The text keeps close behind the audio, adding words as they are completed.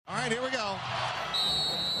right, here we go.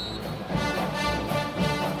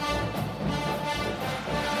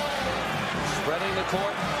 Spreading the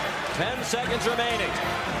court. 10 seconds remaining.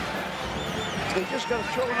 They just got to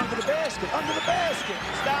throw it under the basket.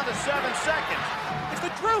 It's down to 7 seconds. It's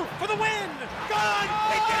the Drew for the win. Gone.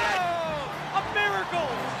 They did it. A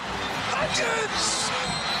miracle. Hutchins!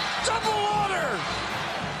 Double order!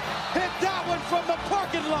 Hit that one from the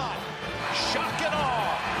parking lot. Shock and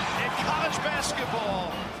awe in college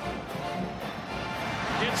basketball.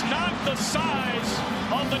 It's not the size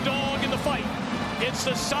of the dog in the fight. It's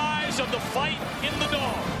the size of the fight in the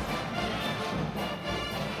dog.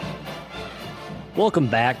 Welcome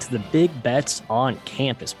back to the Big Bets on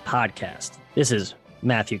Campus podcast. This is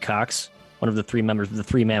Matthew Cox, one of the three members of the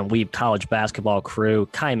three-man Weeb college basketball crew,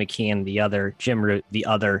 Kai McKeon, the other, Jim Root, the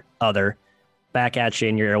other, back at you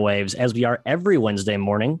in your airwaves as we are every Wednesday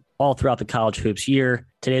morning, all throughout the college hoops year.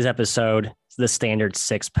 Today's episode is the standard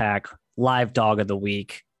six-pack, live dog of the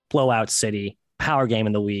week, blowout city, power game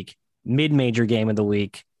of the week, mid-major game of the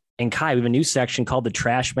week. And Kai, we have a new section called the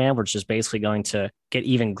Trash Man, which is basically going to get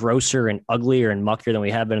even grosser and uglier and muckier than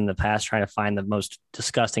we have been in the past, trying to find the most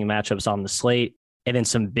disgusting matchups on the slate. And then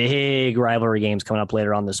some big rivalry games coming up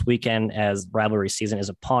later on this weekend as rivalry season is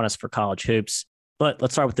upon us for college hoops. But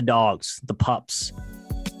let's start with the dogs, the pups.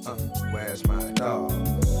 Where's my dog?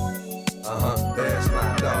 There's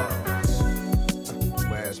my dog.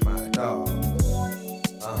 Where's my dog?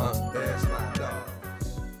 There's my dog.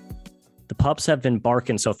 The pups have been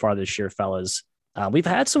barking so far this year, fellas. We've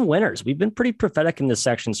had some winners. We've been pretty prophetic in this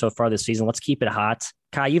section so far this season. Let's keep it hot.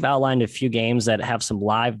 Kai, you've outlined a few games that have some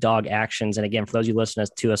live dog actions. And again, for those of you listening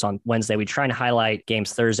to us on Wednesday, we try and highlight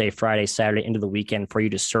games Thursday, Friday, Saturday into the weekend for you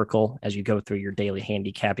to circle as you go through your daily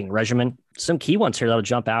handicapping regimen. Some key ones here that'll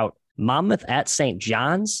jump out. Monmouth at St.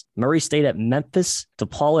 John's, Murray State at Memphis,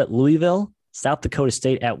 DePaul at Louisville, South Dakota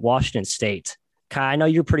State at Washington State. Kai, I know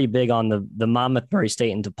you're pretty big on the Monmouth, Murray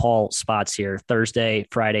State, and DePaul spots here, Thursday,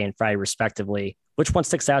 Friday, and Friday, respectively. Which one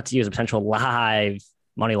sticks out to you as a potential live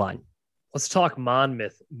money line? Let's talk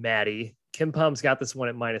Monmouth, Maddie. Kim Pum's got this one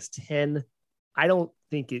at -10. I don't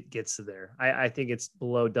think it gets to there. I think it's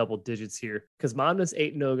below double digits here because Monmouth's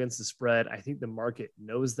 8-0 against the spread. I think the market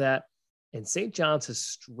knows that. And St. John's has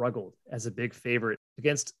struggled as a big favorite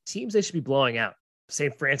against teams they should be blowing out.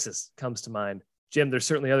 St. Francis comes to mind. Jim, there's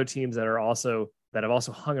certainly other teams that have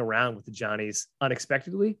also hung around with the Johnnies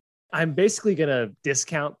unexpectedly. I'm basically going to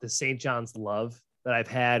discount the St. John's love that I've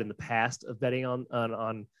had in the past of betting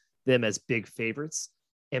on them as big favorites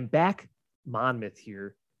and back Monmouth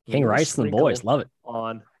here. King Rice and the boys love it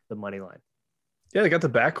on the money line. Yeah, they got the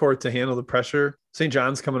backcourt to handle the pressure. St.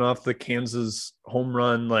 John's coming off the Kansas home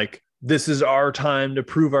run. Like, this is our time to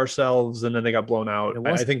prove ourselves. And then they got blown out.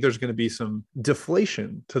 I think there's going to be some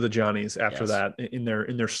deflation to the Johnnies after that in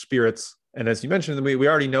their spirits. And as you mentioned, we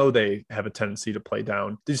already know they have a tendency to play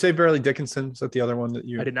down. Did you say Barely Dickinson? Is that the other one that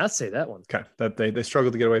you? I did not say that one. Okay, that they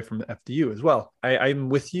struggled to get away from FDU as well. I'm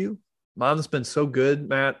with you. Mom's been so good,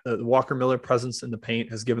 Matt. The Walker Miller presence in the paint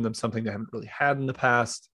has given them something they haven't really had in the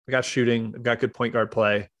past. They got shooting. They've got good point guard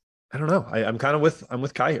play. I don't know. I'm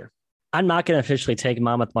with Kai here. I'm not going to officially take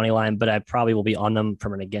Monmouth money line, but I probably will be on them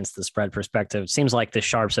from an against the spread perspective. Seems like the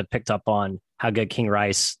Sharps have picked up on how good King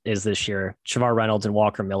Rice is this year. Shavar Reynolds and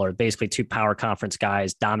Walker Miller, basically two power conference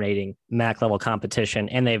guys dominating MAC level competition,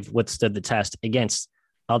 and they've withstood the test against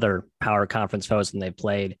other power conference foes than they've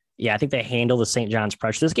played. Yeah, I think they handle the St. John's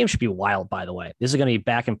pressure. This game should be wild, by the way. This is going to be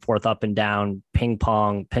back and forth, up and down, ping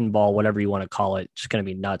pong, pinball, whatever you want to call it. Just going to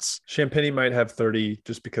be nuts. Champagne might have 30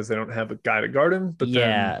 just because they don't have a guy to guard him. But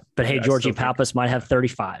hey, Georgie Pappas might have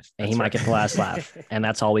 35, and he might get the last laugh, and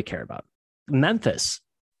that's all we care about. Memphis.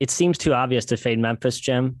 It seems too obvious to fade Memphis,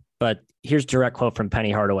 Jim, but here's a direct quote from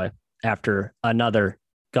Penny Hardaway after another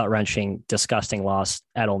gut-wrenching, disgusting loss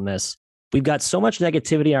at Ole Miss. We've got so much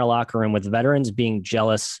negativity in our locker room with veterans being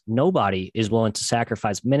jealous. Nobody is willing to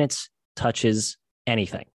sacrifice minutes, touches,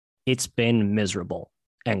 anything. It's been miserable.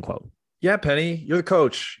 End quote. Yeah, Penny, you're the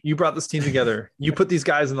coach. You brought this team together. You put these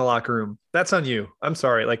guys in the locker room. That's on you. I'm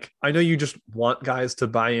sorry. Like, I know you just want guys to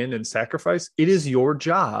buy in and sacrifice. It is your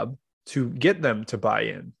job to get them to buy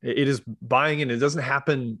in. It is buying in. It doesn't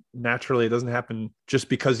happen naturally. It doesn't happen just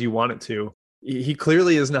because you want it to. He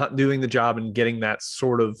clearly is not doing the job and getting that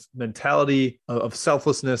sort of mentality of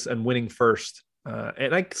selflessness and winning first.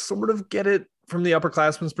 And I sort of get it from the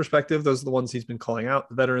upperclassmen's perspective. Those are the ones he's been calling out,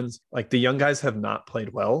 the veterans. Like, the young guys have not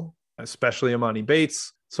played well, especially Amani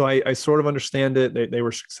Bates. So I sort of understand it. They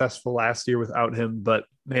were successful last year without him, but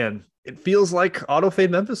man, it feels like auto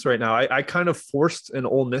fade Memphis right now. I kind of forced an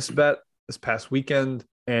Ole Miss bet this past weekend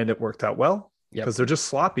and it worked out well because they're just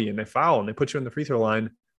sloppy and they foul and they put you in the free throw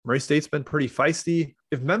line. Murray State's been pretty feisty.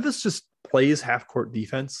 If Memphis just plays half court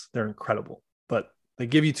defense, they're incredible, but they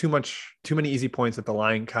give you too many easy points at the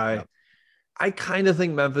line, Kai. Yep. I kind of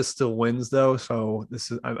think Memphis still wins though. So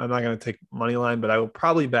I'm not going to take money line, but I will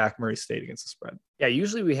probably back Murray State against the spread. Yeah.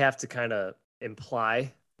 Usually we have to kind of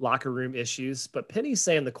imply locker room issues, but Penny's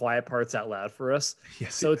saying the quiet parts out loud for us.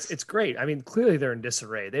 Yes, so it's great. I mean, clearly they're in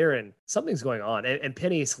disarray. Something's going on. And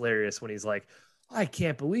Penny's hilarious when he's like, I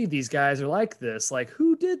can't believe these guys are like this. Like,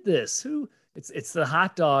 who did this? It's the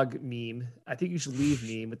hot dog meme. I think you should leave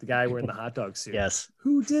meme with the guy wearing the hot dog suit. Yes.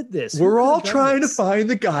 Who did this? We're all trying to find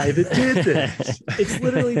the guy that did this. It's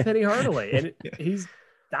literally Penny Hardaway. And he's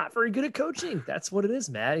not very good at coaching. That's what it is,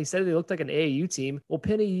 Matt. He said they looked like an AAU team. Well,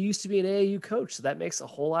 Penny used to be an AAU coach, so that makes a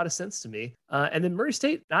whole lot of sense to me. And then Murray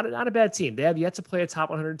State, not a bad team. They have yet to play a top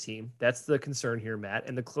 100 team. That's the concern here, Matt.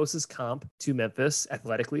 And the closest comp to Memphis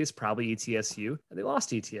athletically is probably ETSU, and they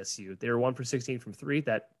lost to ETSU. They were 1 for 16 from 3.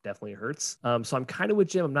 That definitely hurts. So I'm kind of with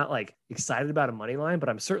Jim. I'm not like excited about a money line, but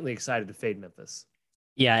I'm certainly excited to fade Memphis.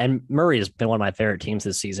 Yeah, and Murray has been one of my favorite teams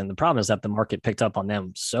this season. The problem is that the market picked up on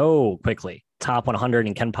them so quickly. Top 100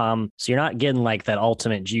 in KenPom. So you're not getting like that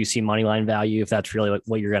ultimate juicy money line value if that's really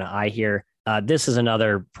what you're going to eye here. This is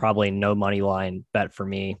another probably no money line bet for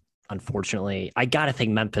me. Unfortunately, I got to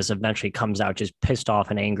think Memphis eventually comes out just pissed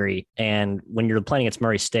off and angry. And when you're playing against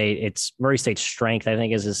Murray State, it's Murray State's strength, I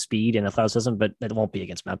think, is his speed and athleticism, but it won't be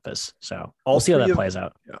against Memphis. So we'll see how that plays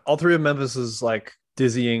out. All three of Memphis's like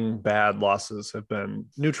dizzying bad losses have been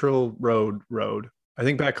neutral, road. I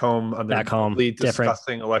think back home on the completely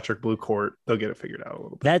disgusting electric blue court, they'll get it figured out a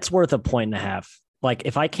little bit. That's worth 1.5 points. Like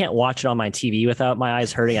if I can't watch it on my TV without my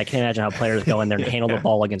eyes hurting, I can't imagine how players go in there and handle the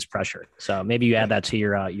ball against pressure. So maybe you add that to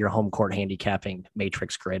your home court handicapping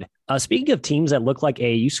matrix grid. Speaking of teams that look like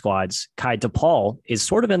AAU squads, Kai DePaul is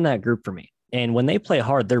sort of in that group for me. And when they play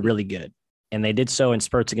hard, they're really good. And they did so in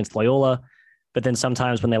spurts against Loyola. But then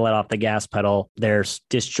sometimes when they let off the gas pedal, there's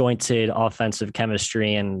disjointed offensive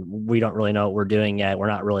chemistry and we don't really know what we're doing yet. We're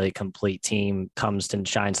not really a complete team, comes and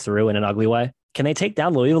shines through in an ugly way. Can they take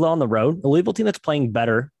down Louisville on the road? A Louisville team that's playing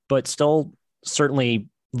better, but still certainly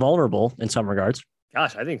vulnerable in some regards.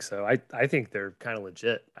 Gosh, I think so. I think they're kind of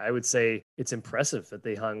legit. I would say it's impressive that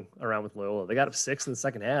they hung around with Loyola. They got up 6 in the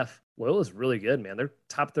second half. Loyola's really good, man. They're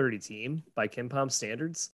top 30 team by KenPom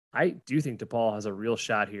standards. I do think DePaul has a real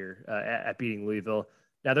shot here at beating Louisville.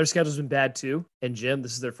 Now, their schedule's been bad too. And Jim,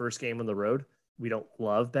 this is their first game on the road. We don't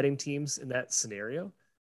love betting teams in that scenario,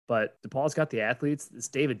 but DePaul's got the athletes. This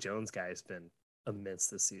David Jones guy has been immense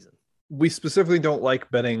this season. We specifically don't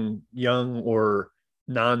like betting young or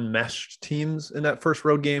non-meshed teams in that first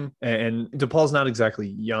road game. And DePaul's not exactly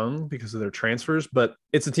young because of their transfers, but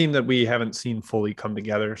it's a team that we haven't seen fully come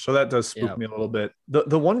together. So that does spook me a little bit.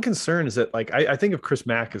 The one concern is that like, I think of Chris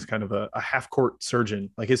Mack as kind of a half court surgeon.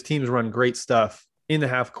 Like his teams run great stuff in the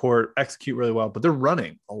half court, execute really well, but they're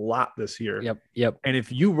running a lot this year. Yep. And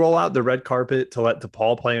if you roll out the red carpet to let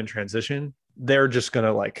DePaul play in transition, they're just going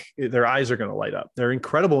to their eyes are going to light up. They're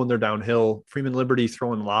incredible when they're downhill. Freeman Liberty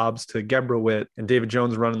throwing lobs to Gebrewit and David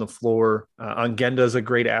Jones running the floor. Ongenda's a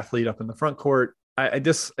great athlete up in the front court.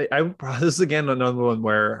 This is again another one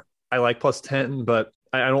where I like +10, but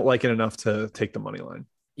I don't like it enough to take the money line.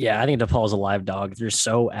 Yeah, I think DePaul's a live dog. They're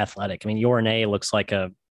so athletic. I mean, Yornay looks like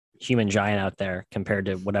a human giant out there compared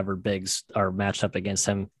to whatever bigs are matched up against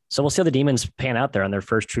him. So we'll see how the Demons pan out there on their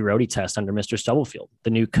first true roadie test under Mr. Stubblefield, the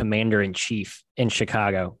new commander-in-chief in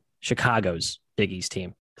Chicago's Big East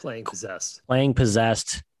team. Playing possessed.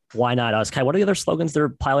 Why not us? Kai, what are the other slogans they're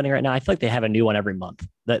piloting right now? I feel like they have a new one every month.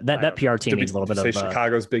 That PR team needs a little bit of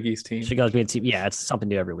Chicago's Big East team. Chicago's Big East team. Yeah, it's something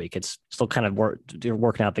new every week. It's still kind of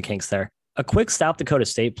working out the kinks there. A quick South Dakota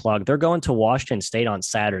State plug. They're going to Washington State on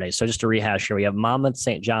Saturday. So just to rehash here, we have Monmouth,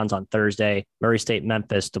 St. John's on Thursday, Murray State,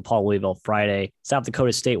 Memphis, DePaul, Louisville Friday, South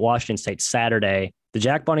Dakota State, Washington State Saturday. The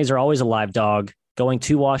Jack Bunnies are always a live dog. Going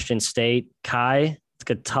to Washington State, Kai, it's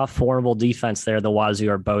a tough, formidable defense there. The Wazoo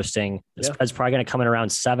are boasting. The spread's probably going to come in around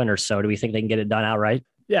 7 or so. Do we think they can get it done outright?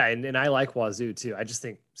 Yeah, and I like Wazoo too. I just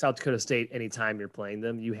think South Dakota State, anytime you're playing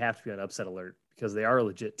them, you have to be on upset alert because they are a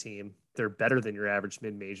legit team. They're better than your average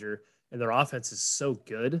mid-major. And their offense is so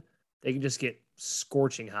good, they can just get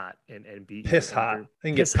scorching hot and beat piss hot. They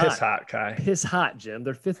can get piss hot, Kai. Piss hot, Jim.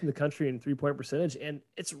 They're 5th in the country in 3-point percentage, and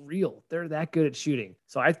it's real. They're that good at shooting.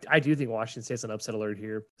 So I do think Washington State's on upset alert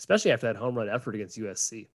here, especially after that home run effort against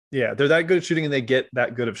USC. Yeah, they're that good at shooting and they get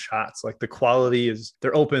that good of shots. Like the quality is,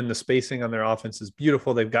 they're open. The spacing on their offense is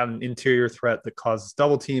beautiful. They've got an interior threat that causes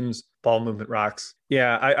double teams, ball movement rocks.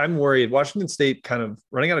 Yeah, I'm worried. Washington State kind of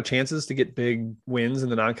running out of chances to get big wins in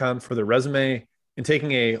the non-con for their resume and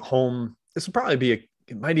taking a home. This will probably be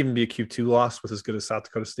It might even be a Q2 loss with as good as South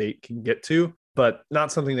Dakota State can get to, but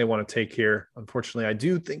not something they want to take here. Unfortunately, I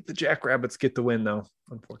do think the Jackrabbits get the win, though,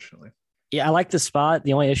 unfortunately. Yeah, I like the spot.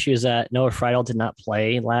 The only issue is that Noah Friedel did not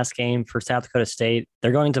play last game for South Dakota State.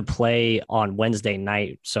 They're going to play on Wednesday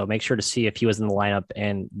night, so make sure to see if he was in the lineup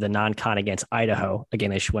in the non-con against Idaho.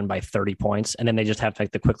 Again, they should win by 30 points, and then they just have to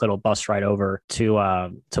take the quick little bus ride over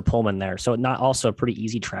to Pullman there. So not also a pretty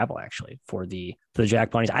easy travel actually for the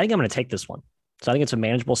Jack Bunnies. I think I'm going to take this one. So I think it's a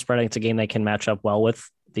manageable spread. I think it's a game they can match up well with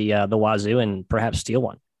the Wazoo and perhaps steal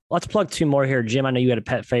one. Let's plug two more here. Jim, I know you had a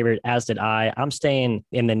pet favorite, as did I. I'm staying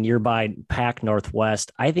in the nearby Pac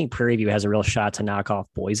Northwest. I think Prairie View has a real shot to knock off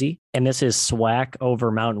Boise. And this is SWAC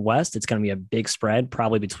over Mountain West. It's going to be a big spread,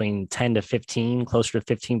 probably between 10 to 15, closer to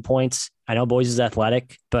 15 points. I know Boise's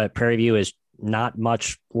athletic, but Prairie View is not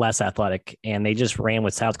much less athletic, and they just ran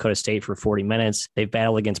with South Dakota State for 40 minutes. They've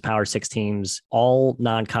battled against Power 6 teams, all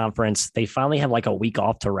non-conference. They finally have like a week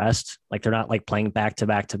off to rest. Like they're not like playing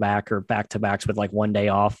back-to-back-to-back or back-to-backs with like one day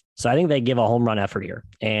off. So I think they give a home run effort here.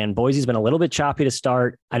 And Boise's been a little bit choppy to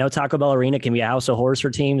start. I know Taco Bell Arena can be a house of horrors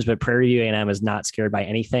for teams, but Prairie View A&M is not scared by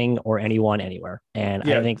anything or anyone anywhere. And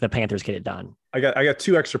I think the Panthers get it done. I got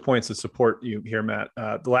 2 extra points to support you here, Matt.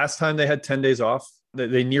 The last time they had 10 days off,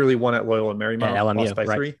 they nearly won at Loyola Marymount, lost by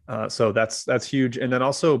 3. So that's huge. And then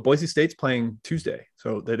also Boise State's playing Tuesday.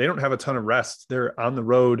 So they don't have a ton of rest. They're on the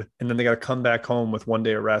road, and then they got to come back home with 1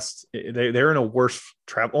 day of rest. They're in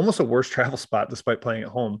almost a worse travel spot despite playing at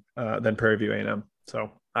home than Prairie View A&M.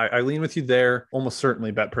 So I lean with you there. Almost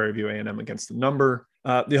certainly bet Prairie View A&M against the number.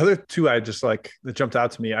 The other 2 I just like that jumped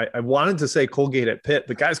out to me. I wanted to say Colgate at Pitt,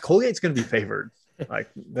 but guys, Colgate's going to be favored. Like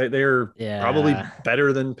they're probably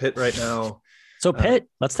better than Pitt right now. So Pitt,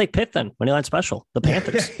 let's take Pitt then. Money line special, the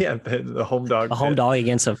Panthers. Yeah, the home dog. A home dog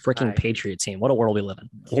against a freaking Patriot team. What a world we live in.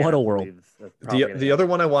 What a world. The other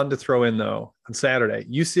one I wanted to throw in though on Saturday,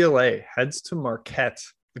 UCLA heads to Marquette.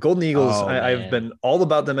 The Golden Eagles, I've been all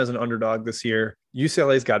about them as an underdog this year.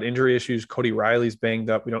 UCLA's got injury issues. Cody Riley's banged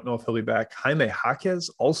up. We don't know if he'll be back. Jaime Jaquez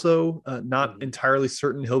also not entirely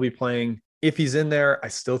certain he'll be playing. If he's in there, I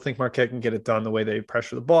still think Marquette can get it done the way they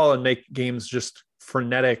pressure the ball and make games just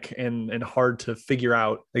frenetic and hard to figure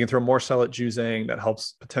out. They can throw Morcell at Juzang. That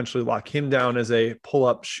helps potentially lock him down as a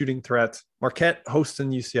pull-up shooting threat. Marquette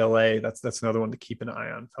hosting UCLA. That's another one to keep an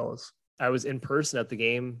eye on, fellas. I was in person at the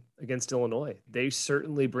game against Illinois. They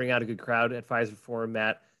certainly bring out a good crowd at Fiserv Forum,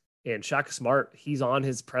 Matt. And Shaka Smart, he's on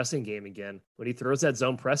his pressing game again. When he throws that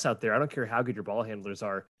zone press out there, I don't care how good your ball handlers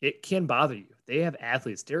are, it can bother you. They have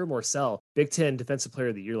athletes. Darren Morcell, Big Ten Defensive Player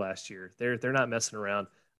of the Year last year. They're not messing around.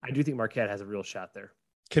 I do think Marquette has a real shot there.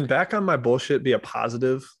 Can back on my bullshit be a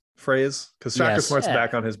positive phrase? Because Shaka Smart's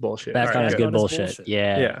back on his bullshit. Back on his good bullshit.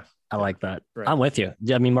 Yeah. I like that. Right. I'm with you.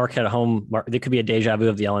 I mean, Marquette at home, there could be a deja vu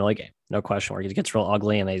of the Illinois game. No question, where it gets real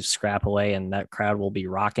ugly and they scrap away, and that crowd will be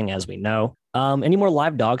rocking, as we know. Any more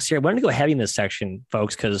live dogs here? We're going to go heavy in this section,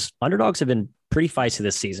 folks, because underdogs have been pretty feisty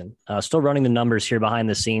this season. Still running the numbers here behind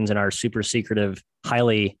the scenes in our super secretive,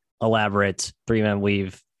 highly elaborate 3-man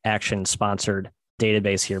weave action sponsored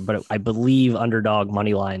database here. But I believe underdog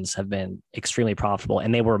money lines have been extremely profitable,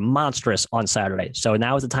 and they were monstrous on Saturday. So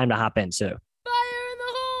now is the time to hop in too.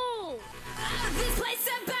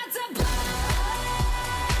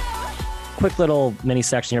 Quick little mini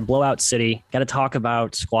section here. Blowout City. Got to talk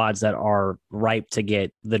about squads that are ripe to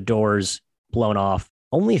get the doors blown off.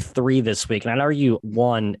 Only 3 this week. And I'd argue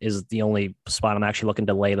 1 is the only spot I'm actually looking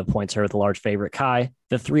to lay the points here with a large favorite. Kai,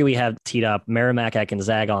 the 3 we have teed up: Merrimack at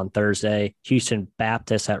Gonzaga on Thursday, Houston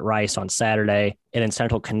Baptist at Rice on Saturday, and then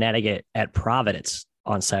Central Connecticut at Providence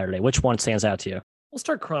on Saturday. Which one stands out to you? We'll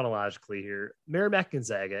start chronologically here. Merrimack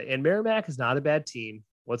Gonzaga. And Merrimack is not a bad team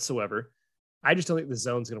whatsoever. I just don't think the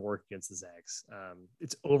zone's going to work against the Zags.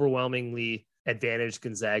 It's overwhelmingly advantaged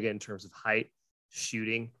Gonzaga in terms of height,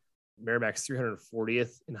 shooting. Merrimack's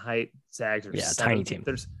 340th in height. Zags are tiny team.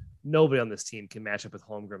 There's nobody on this team can match up with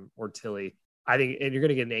Holmgren or Tilly. I think, and you're going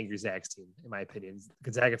to get an angry Zags team, in my opinion.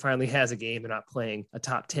 Gonzaga finally has a game. They're not playing a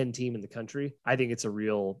top 10 team in the country. I think it's a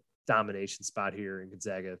real domination spot here, and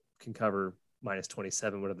Gonzaga can cover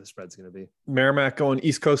 -27, whatever the spread's going to be. Merrimack going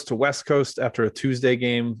East Coast to West Coast after a Tuesday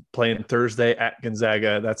game, playing Thursday at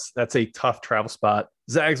Gonzaga. That's a tough travel spot.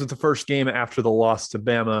 Zags with the first game after the loss to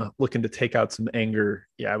Bama, looking to take out some anger.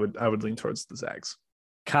 Yeah, I would lean towards the Zags.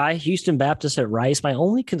 Kai, Houston Baptist at Rice. My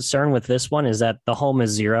only concern with this one is that the home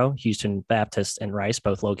is 0. Houston Baptist and Rice,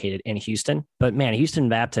 both located in Houston. But man, Houston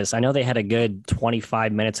Baptist, I know they had a good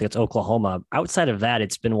 25 minutes against Oklahoma. Outside of that,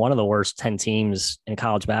 it's been one of the worst 10 teams in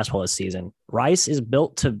college basketball this season. Rice is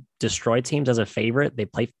built to destroy teams as a favorite. They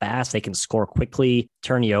play fast. They can score quickly,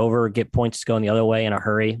 turn you over, get points going the other way in a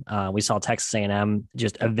hurry. We saw Texas A&M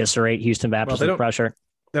just eviscerate Houston Baptist with pressure.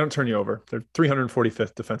 They don't turn you over. They're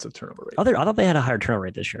 345th defensive turnover rate. I thought they had a higher turnover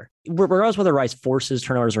rate this year. Regardless whether Rice forces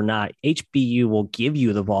turnovers or not, HBU will give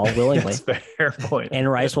you the ball willingly. That's a fair point. And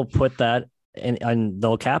Rice will put that and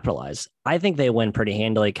they'll capitalize. I think they win pretty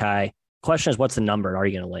handily, Kai. Question is, what's the number? Are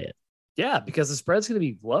you going to lay it? Yeah, because the spread's going to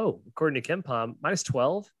be low, according to KenPom,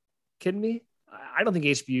 -12. Kidding me? I don't think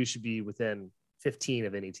HBU should be within 15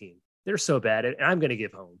 of any team. They're so bad, and I'm going to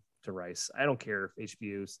give home to Rice. I don't care if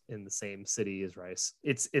HBU's in the same city as Rice.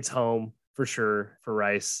 It's home for sure for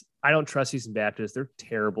Rice. I don't trust Houston Baptist. They're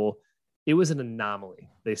terrible. It was an anomaly.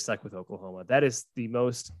 They stuck with Oklahoma. That is the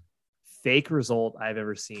most fake result I've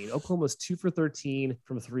ever seen. Oklahoma's 2 for 13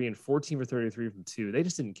 from 3 and 14 for 33 from 2. They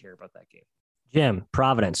just didn't care about that game. Jim,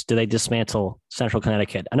 Providence, do they dismantle Central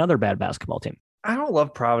Connecticut? Another bad basketball team. I don't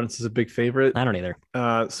love Providence as a big favorite. I don't either.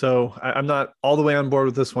 So I'm not all the way on board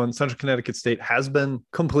with this one. Central Connecticut State has been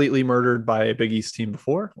completely murdered by a Big East team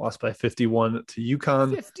before, lost by 51 to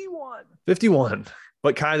UConn. 51.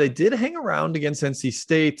 But Kai, they did hang around against NC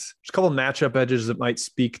State. There's a couple of matchup edges that might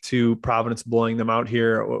speak to Providence blowing them out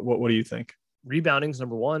here. What do you think? Rebounding's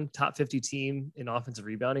number one, top 50 team in offensive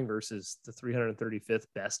rebounding versus the 335th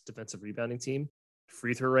best defensive rebounding team.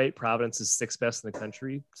 Free throw rate, Providence is 6th best in the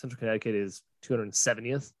country. Central Connecticut is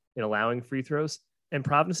 270th in allowing free throws. And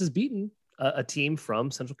Providence has beaten a team from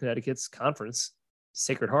Central Connecticut's conference,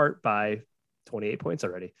 Sacred Heart, by 28 points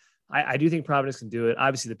already. I do think Providence can do it.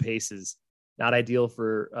 Obviously, the pace is not ideal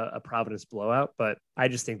for a Providence blowout, but I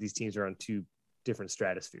just think these teams are on two different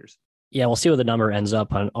stratospheres. Yeah, we'll see what the number ends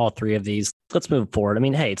up on all three of these. Let's move forward. I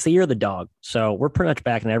mean, hey, it's the year of the dog. So we're pretty much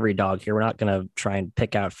backing every dog here. We're not going to try and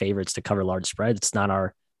pick out favorites to cover large spreads. It's not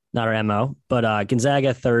our MO. But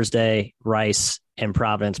Gonzaga Thursday, Rice, and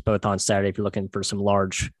Providence both on Saturday if you're looking for some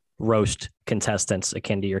large roast contestants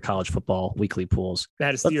akin to your college football weekly pools.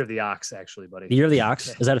 That is the year of the ox, actually, buddy. The year of the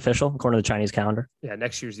ox? Is that official according to the Chinese calendar? Yeah,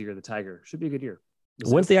 next year's the year of the tiger. Should be a good year.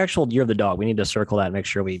 When's the actual year of the dog? We need to circle that and make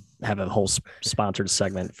sure we have a whole sponsored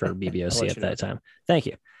segment for BBOC at that time. Thank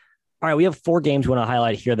you. All right, we have 4 games we want to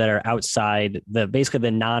highlight here that are outside basically the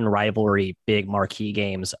non-rivalry big marquee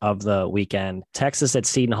games of the weekend. Texas at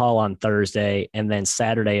Seton Hall on Thursday, and then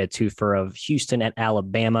Saturday a twofer of Houston at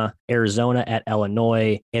Alabama, Arizona at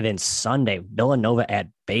Illinois, and then Sunday Villanova at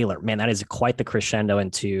Baylor. Man, that is quite the crescendo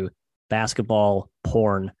into basketball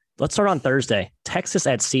porn. Let's start on Thursday. Texas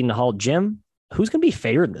at Seton Hall. Jim, who's going to be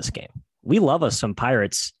favored in this game? We love us some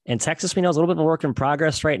Pirates. And Texas, we know, is a little bit of a work in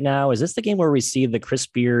progress right now. Is this the game where we see the Chris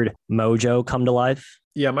Beard mojo come to life?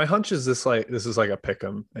 Yeah, my hunch is this is like a pick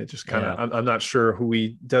 'em. It just kind of, I'm not sure who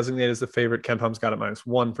we designate as the favorite. KenPom's got it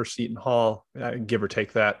 -1 for Seton Hall, give or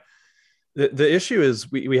take that. The issue is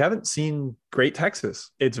we haven't seen great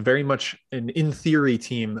Texas. It's very much an in theory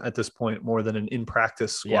team at this point more than an in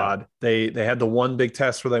practice squad. Yeah. They had the one big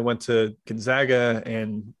test where they went to Gonzaga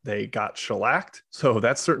and they got shellacked. So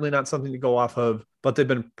that's certainly not something to go off of, but they've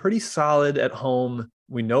been pretty solid at home.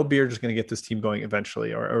 We know Beard is going to get this team going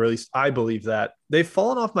eventually, or at least I believe that. They've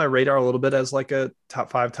fallen off my radar a little bit as like a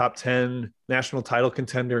top 5, top 10 national title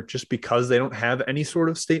contender just because they don't have any sort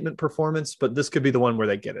of statement performance, but this could be the one where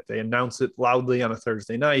they get it. They announce it loudly on a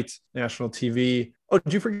Thursday night, national TV. Oh,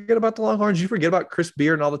 did you forget about the Longhorns? Did you forget about Chris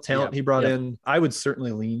Beard and all the talent he brought in? I would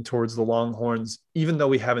certainly lean towards the Longhorns, even though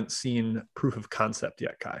we haven't seen proof of concept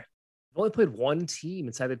yet, Kai. I've only played one team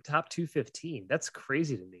inside the top 215. That's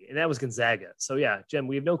crazy to me. And that was Gonzaga. So yeah, Jim,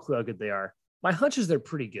 we have no clue how good they are. My hunch is they're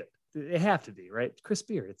pretty good. They have to be, right? Chris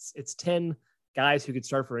Beard, it's 10 guys who could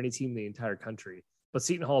start for any team in the entire country. But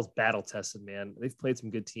Seton Hall's battle tested, man. They've played some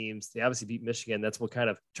good teams. They obviously beat Michigan. That's what kind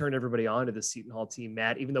of turned everybody on to the Seton Hall team,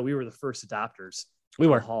 Matt, even though we were the first adopters. We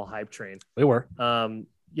were. The Hall hype train. We were.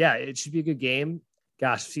 Yeah, it should be a good game.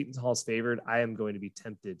 Gosh, Seton Hall's favored. I am going to be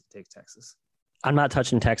tempted to take Texas. I'm not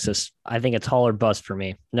touching Texas. I think it's all or bust for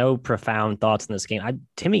me. No profound thoughts in this game.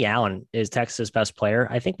 Timmy Allen is Texas' best player.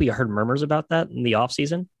 I think we heard murmurs about that in the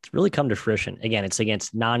offseason. It's really come to fruition. Again, it's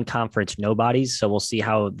against non-conference nobodies, so we'll see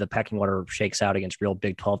how the pecking order shakes out against real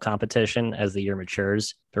Big 12 competition as the year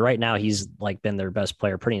matures. But right now, he's been their best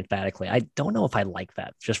player pretty emphatically. I don't know if I like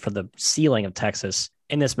that just for the ceiling of Texas.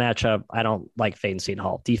 In this matchup, I don't like fading Seton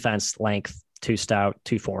Hall. Defense, length, too stout,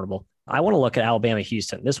 too formidable. I want to look at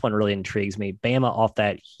Alabama-Houston. This one really intrigues me. Bama off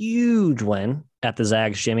that huge win at the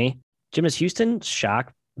Zags, Jimmy. Jim, is Houston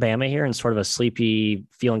shock Bama here and sort of a sleepy,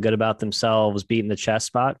 feeling good about themselves, beating the chest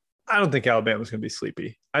spot? I don't think Alabama's going to be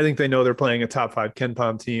sleepy. I think they know they're playing a top 5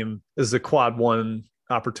 KenPom team. This is a quad 1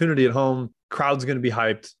 opportunity at home. Crowd's going to be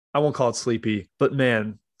hyped. I won't call it sleepy, but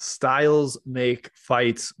man, Styles make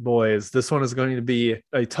fights, boys. This one is going to be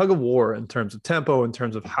a tug of war in terms of tempo, in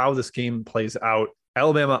terms of how this game plays out.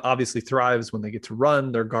 Alabama obviously thrives when they get to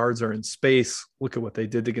run. Their guards are in space. Look at what they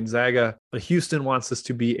did to Gonzaga. But Houston wants this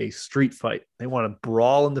to be a street fight. They want to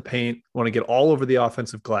brawl in the paint, want to get all over the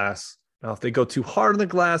offensive glass. Now, if they go too hard on the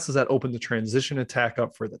glass, does that open the transition attack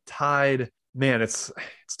up for the Tide? Man, it's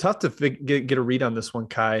tough to get a read on this one,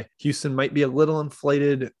 Kai. Houston might be a little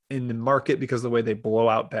inflated in the market because of the way they blow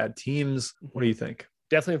out bad teams. What do you think?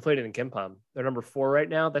 Definitely inflated in KenPom. They're number 4 right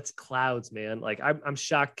now. That's clouds, man. Like I'm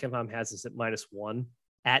shocked KenPom has this at -1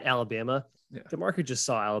 at Alabama. Yeah. DeMarco just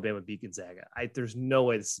saw Alabama beat Gonzaga. There's no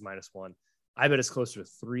way this is -1. I bet it's closer to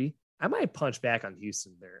 3. I might punch back on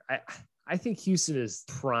Houston there. I think Houston is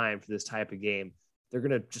primed for this type of game. They're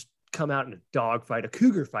going to just come out in a dog fight, a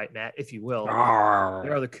cougar fight, Matt, if you will. There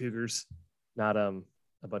are the Cougars, not a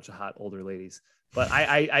bunch of hot older ladies. But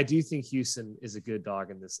I do think Houston is a good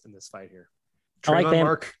dog in this fight here. Trayvon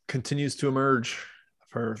Mark continues to emerge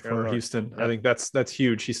for Houston. Yep. I think that's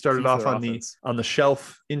huge. He started off on the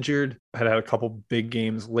shelf injured, had a couple big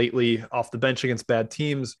games lately off the bench against bad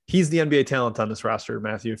teams. He's the NBA talent on this roster,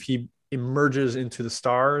 Matthew. If he emerges into the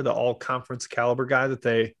star, the all-conference caliber guy that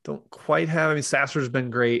they don't quite have. I mean, Sasser's been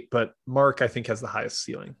great, but Mark, I think, has the highest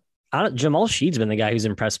ceiling. Jamal Sheed's been the guy who's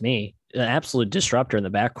impressed me. An absolute disruptor in the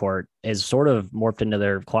backcourt, is sort of morphed into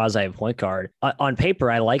their quasi point guard. On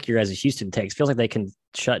paper, I like your guys' Houston takes. Feels like they can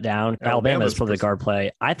shut down Alabama's for the guard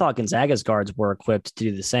play. I thought Gonzaga's guards were equipped to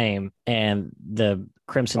do the same, and the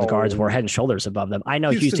Crimson's guards were head and shoulders above them. I know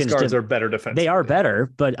Houston's guards are better defensively. They are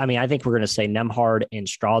better, but I mean, I think we're going to say Nembhard and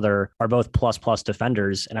Strother are both plus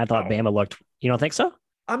defenders, and I thought Bama looked. You don't think so?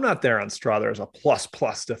 I'm not there on Strother as a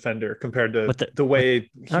plus defender compared to the way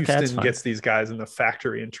Houston gets these guys in the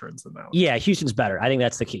factory and turns them out. Yeah, Houston's better. I think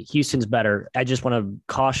that's the key. Houston's better. I just want to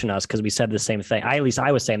caution us because we said the same thing. I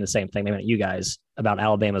was saying the same thing, maybe not you guys, about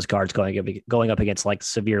Alabama's guards going up against like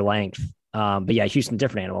severe length. But yeah, Houston,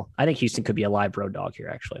 different animal. I think Houston could be a live road dog here,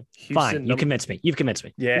 actually. Houston, fine. You convinced me. You've convinced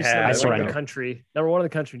me. Yeah. I surrender. Number 1 in the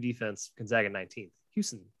country defense, Gonzaga 19th.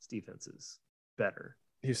 Houston's defense is better.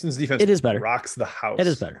 Houston's defense is better. Rocks the house. It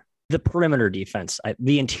is better. The perimeter defense,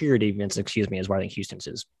 the interior defense, is where I think Houston's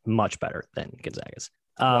is much better than Gonzaga's.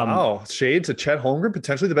 Wow. Shade to Chet Holmgren,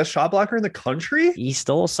 potentially the best shot blocker in the country. He's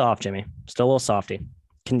still a little soft, Jimmy. Still a little softy.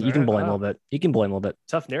 You can bully him a little bit. You can bully him a little bit.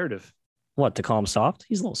 Tough narrative. What, to call him soft?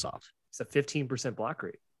 He's a little soft. It's a 15% block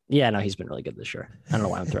rate. Yeah, no, he's been really good this year. I don't know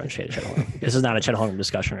why I'm throwing shade at Chet Holmgren. This is not a Chet Holmgren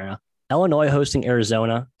discussion right now. Illinois hosting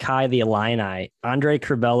Arizona. Kai the Illini. Andre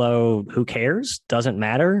Curbelo, who cares? Doesn't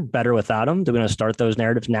matter. Better without him. Do we want to start those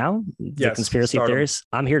narratives now? The conspiracy theories?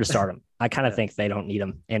 I'm here to start them. I kind of think they don't need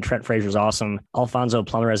him. And Trent Frazier's awesome. Alfonso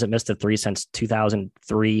Plummer hasn't missed a 3 since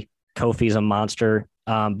 2003. Kofi's a monster.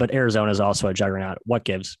 But Arizona is also a juggernaut. What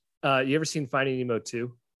gives? You ever seen Finding Nemo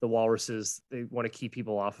 2? The walruses, they want to keep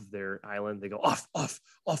people off of their island. They go off.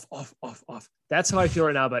 That's how I feel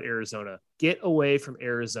right now about Arizona. Get away from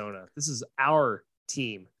Arizona. This is our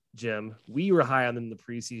team, Jim. We were high on them in the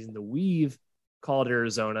preseason. The Weave called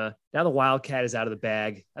Arizona. Now the Wildcat is out of the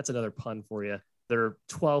bag. That's another pun for you. They're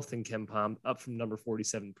 12th in KenPom, up from number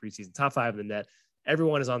 47 preseason, top 5 in the net.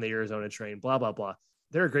 Everyone is on the Arizona train, blah, blah, blah.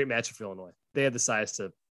 They're a great matchup for Illinois. They have the size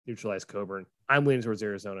to neutralize Coburn. I'm leaning towards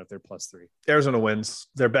Arizona if they're +3. Arizona wins.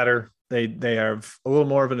 They're better. They have a little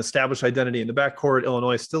more of an established identity in the backcourt.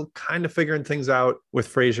 Illinois is still kind of figuring things out with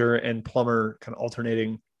Frazier and Plummer kind of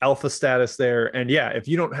alternating alpha status there. And yeah, if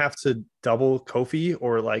you don't have to double Kofi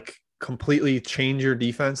or like completely change your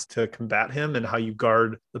defense to combat him and how you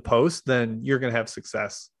guard the post, then you're going to have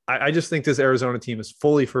success. I just think this Arizona team is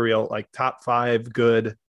fully for real, like top 5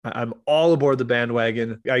 good. I'm all aboard the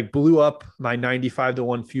bandwagon. I blew up my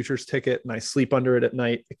 95-1 futures ticket and I sleep under it at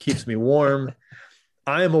night. It keeps me warm.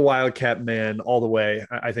 I am a Wildcat man all the way.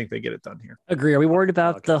 I think they get it done here. Agree. Are we worried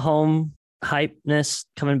about the home hypeness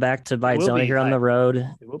coming back to bite Zona here on the road?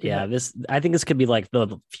 Yeah, I think this could be like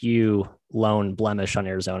the few lone blemish on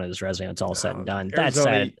Arizona's resume. It's all said and done. That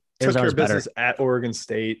said, took care of business at Oregon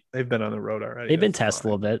State. They've been on the road already. They've been tested a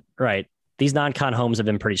little bit. Right. These non-con homes have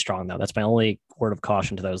been pretty strong, though. That's my only word of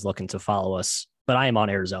caution to those looking to follow us. But I am on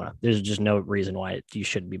Arizona. There's just no reason why you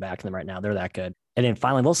shouldn't be backing them right now. They're that good. And then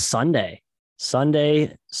finally, well, Sunday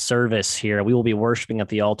service here. We will be worshiping at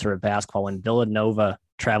the altar of basketball when Villanova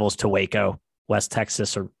travels to Waco, West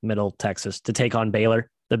Texas or Middle Texas, to take on Baylor.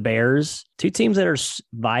 The Bears, 2 teams that are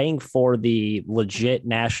vying for the legit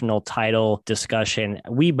national title discussion.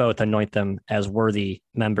 We both anoint them as worthy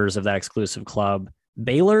members of that exclusive club.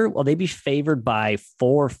 Baylor, will they be favored by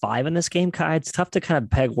 4 or 5 in this game, Kai? It's tough to kind of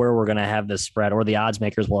peg where we're going to have this spread, or the odds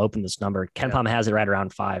makers will open this number. KenPom has it right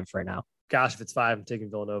around 5 right now. Gosh, if it's 5, I'm taking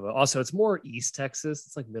Villanova. Also, it's more East Texas.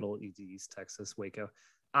 It's like middle East Texas, Waco.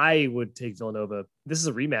 I would take Villanova. This is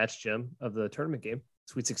a rematch, Jim, of the tournament game.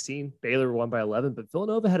 Sweet 16. Baylor won by 11, but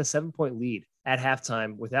Villanova had a 7-point lead at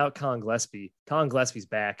halftime without Colin Gillespie. Colin Gillespie's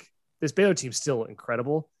back. This Baylor team's still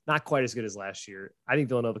incredible. Not quite as good as last year. I think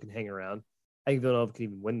Villanova can hang around. I think Villanova can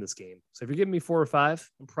even win this game. So if you're giving me 4 or 5,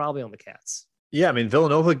 I'm probably on the Cats. Yeah, I mean,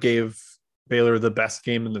 Villanova gave Baylor the best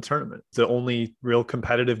game in the tournament. The only real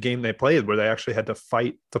competitive game they played where they actually had to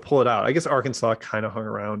fight to pull it out. I guess Arkansas kind of hung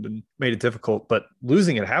around and made it difficult, but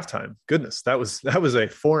losing at halftime, goodness, that was a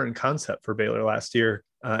foreign concept for Baylor last year.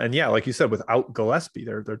 And yeah, like you said, without Gillespie,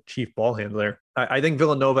 their chief ball handler, I think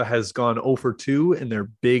Villanova has gone 0 for 2 in their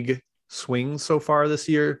big swings so far this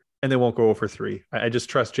year, and they won't go 0 for 3. I just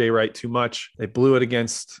trust Jay Wright too much. They blew it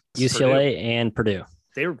against UCLA and Purdue.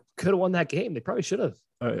 They could have won that game. They probably should have.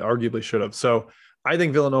 Arguably should have. So I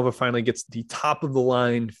think Villanova finally gets the top of the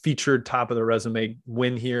line, featured top of the resume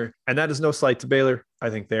win here. And that is no slight to Baylor.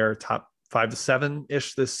 I think they're top 5 to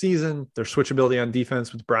 7-ish this season. Their switchability on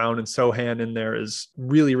defense with Brown and Sohan in there is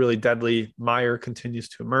really, really deadly. Meyer continues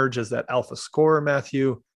to emerge as that alpha scorer,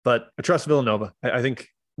 Matthew. But I trust Villanova. I think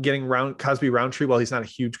getting Cosby Roundtree, while he's not a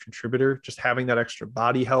huge contributor, just having that extra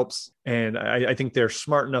body helps. And I think they're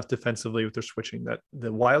smart enough defensively with their switching that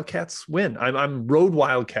the Wildcats win. I'm road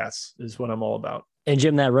Wildcats is what I'm all about. And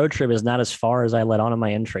Jim, that road trip is not as far as I let on in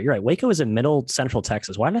my intro. You're right. Waco is in middle central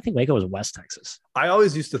Texas. Why did I think Waco was West Texas? I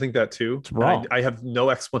always used to think that too. It's wrong. I have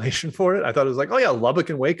no explanation for it. I thought it was like, oh yeah,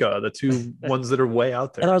 Lubbock and Waco, the two ones that are way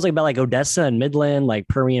out there. I thought it was like about like Odessa and Midland, like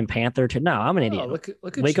Permian Panther. No, I'm an idiot. Look at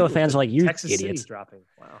Waco you. fans are like, you Texas idiots. City dropping.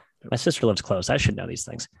 Wow. My sister lives close. I should know these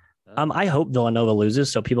things. I hope Villanova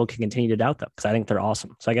loses so people can continue to doubt them because I think they're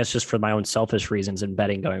awesome. So I guess just for my own selfish reasons in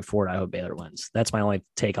betting going forward, I hope Baylor wins. That's my only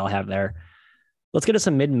take I'll have there. Let's get to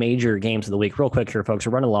some mid-major games of the week real quick here, folks.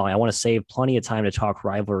 We're running along. I want to save plenty of time to talk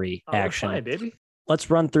rivalry action. Fine, baby. Let's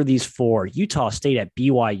run through these 4. Utah State at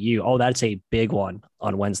BYU. Oh, that's a big one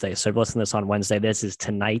on Wednesday. So if you listen to this on Wednesday, this is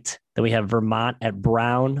tonight. Then we have Vermont at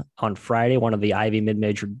Brown on Friday, one of the Ivy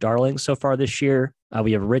mid-major darlings so far this year.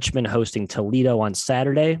 We have Richmond hosting Toledo on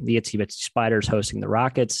Saturday. The Itsy Bitsy Spiders hosting the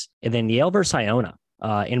Rockets. And then Yale versus Iona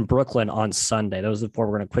in Brooklyn on Sunday. Those are the 4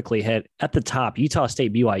 we're going to quickly hit. At the top, Utah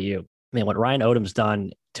State, BYU. Man, what Ryan Odom's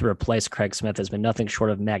done to replace Craig Smith has been nothing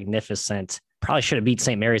short of magnificent. Probably should have beat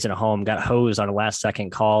St. Mary's at home, got hosed on a last-second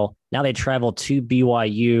call. Now they travel to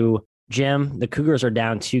BYU. Jim, the Cougars are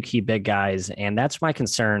down 2 key big guys, and that's my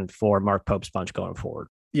concern for Mark Pope's bunch going forward.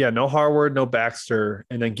 Yeah, no Harward, no Baxter.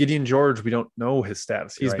 And then Gideon George, we don't know his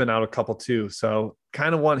status. He's been out a couple too. So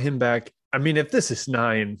kind of want him back. I mean, if this is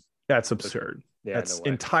 9, that's absurd. Yeah, that's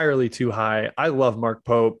entirely too high. I love Mark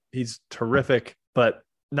Pope. He's terrific, but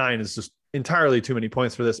 9 is just entirely too many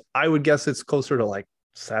points for this. I would guess it's closer to like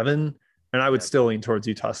 7, and I would still lean towards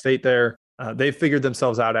Utah State there. They've figured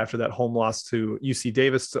themselves out after that home loss to UC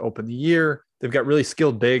Davis to open the year. They've got really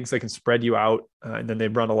skilled bigs that can spread you out, and then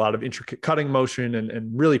they've run a lot of intricate cutting motion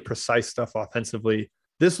and really precise stuff offensively.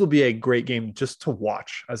 This will be a great game just to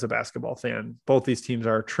watch as a basketball fan. Both these teams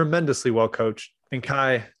are tremendously well coached. And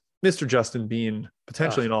Kai, Mr. Justin Bean,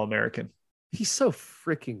 potentially an All-American. He's so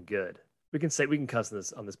freaking good. We can cuss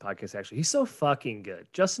on this podcast, actually. He's so fucking good.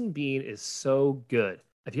 Justin Bean is so good.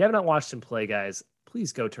 If you have not watched him play, guys,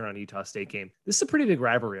 please go turn on a Utah State game. This is a pretty big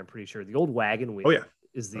rivalry, I'm pretty sure. The old wagon wheel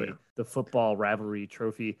is the football rivalry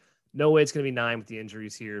trophy. No way it's going to be 9 with the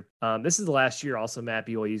injuries here. This is the last year also, Matt,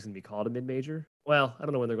 BYU is going to be called a mid-major. Well, I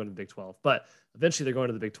don't know when they're going to the Big 12, but eventually they're going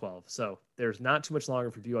to the Big 12. So there's not too much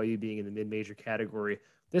longer for BYU being in the mid-major category.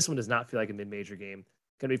 This one does not feel like a mid-major game.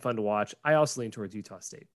 Going to be fun to watch. I also lean towards Utah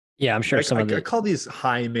State. Yeah, I'm sure I call these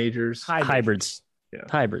high majors. Hybrids. Yeah.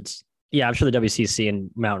 Hybrids. Yeah, I'm sure the WCC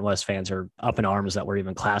and Mountain West fans are up in arms that we're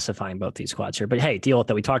even classifying both these squads here. But hey, deal with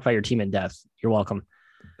that. We talked about your team in depth. You're welcome.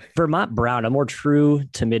 Vermont Brown, a more true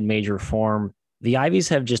to mid-major form. The Ivies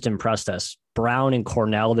have just impressed us. Brown and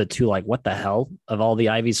Cornell, the two, like, what the hell of all the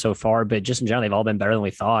Ivies so far. But just in general, they've all been better than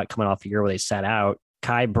we thought coming off a year where they sat out.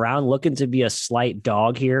 Kai, Brown looking to be a slight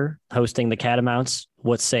dog here, hosting the Catamounts.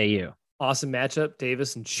 What say you? Awesome matchup.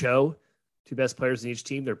 Davis and Cho, 2 best players in each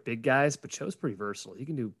team. They're big guys, but Cho's pretty versatile. He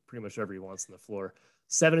can do pretty much whatever he wants on the floor.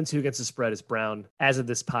 7-2 against the spread is Brown. As of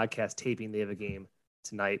this podcast taping, they have a game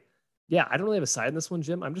tonight. Yeah, I don't really have a side in this one,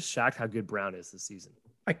 Jim. I'm just shocked how good Brown is this season.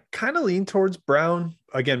 I kind of lean towards Brown.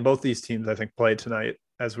 Again, both these teams, I think, played tonight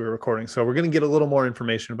as we were recording. So we're going to get a little more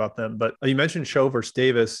information about them. But you mentioned Cho versus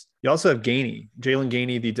Davis. You also have Gainey, Jalen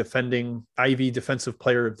Gainey, the defending Ivy Defensive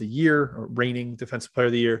Player of the Year, or reigning Defensive Player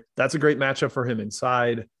of the Year. That's a great matchup for him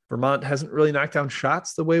inside. Vermont hasn't really knocked down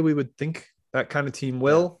shots the way we would think that kind of team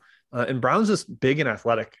will. And Brown's just big and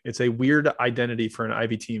athletic. It's a weird identity for an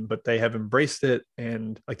Ivy team, but they have embraced it.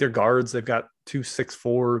 And like their guards, they've got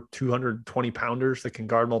 2'6'4", 220 pounders that can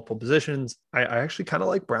guard multiple positions. I actually kind of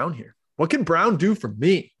like Brown here. What can Brown do for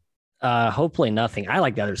me? Hopefully nothing. I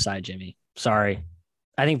like the other side, Jimmy. Sorry.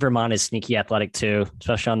 I think Vermont is sneaky athletic too,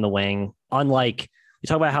 especially on the wing. Unlike, you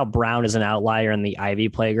talk about how Brown is an outlier in the Ivy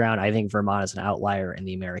playground. I think Vermont is an outlier in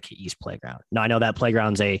the America East playground. Now, I know that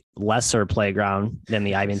playground's a lesser playground than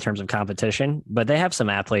the Ivy in terms of competition, but they have some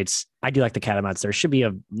athletes. I do like the Catamounts. There should be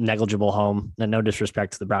a negligible home. And no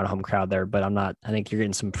disrespect to the Brown home crowd there, but I think you're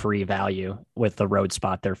getting some free value with the road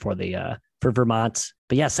spot there for Vermont.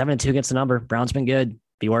 But yeah, 7-2 against the number. Brown's been good.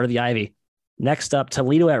 Beware of the Ivy. Next up,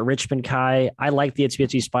 Toledo at Richmond. Kai. I like the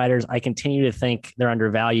Itsy Spiders. I continue to think they're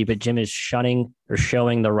undervalued, but Jim is showing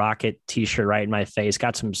the Rocket t-shirt right in my face.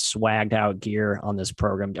 Got some swagged out gear on this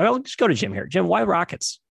program. I'll just go to Jim here. Jim, why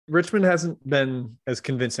Rockets? Richmond hasn't been as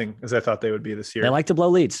convincing as I thought they would be this year. They like to blow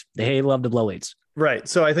leads. They love to blow leads. Right.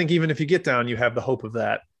 So I think even if you get down, you have the hope of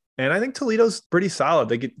that. And I think Toledo's pretty solid.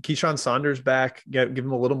 They get Keyshawn Saunders back, give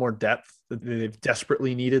them a little more depth that they've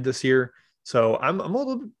desperately needed this year. So I'm a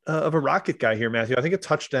little of a Rocket guy here, Matthew. I think a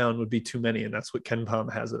touchdown would be too many, and that's what Ken Pom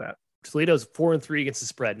has it at. Toledo's 4-3 against the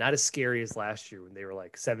spread. Not as scary as last year when they were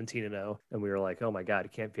like 17-0, and we were like, oh my God, you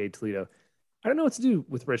can't fade Toledo. I don't know what to do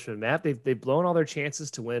with Richmond, Matt. They've blown all their chances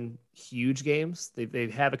to win huge games. They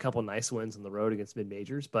have a couple nice wins on the road against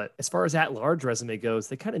mid-majors, but as far as at-large resume goes,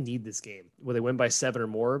 they kind of need this game. Will they win by 7 or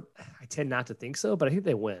more? I tend not to think so, but I think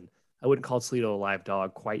they win. I wouldn't call Toledo a live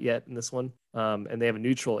dog quite yet in this one. And they have a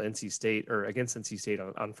neutral against NC State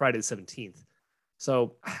on Friday the 17th.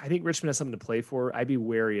 So I think Richmond has something to play for. I'd be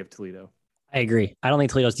wary of Toledo. I agree. I don't think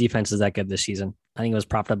Toledo's defense is that good this season. I think it was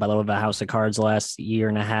propped up by a little bit of House of Cards the last year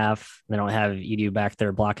and a half. They don't have Edu back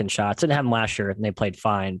there blocking shots. Didn't have him last year, and they played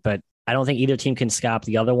fine. But I don't think either team can stop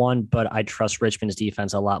the other one, but I trust Richmond's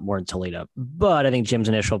defense a lot more than Toledo. But I think Jim's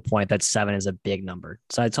initial point that 7 is a big number.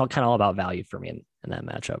 So it's all about value for me in that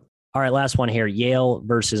matchup. All right, last one here. Yale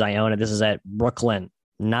versus Iona. This is at Brooklyn.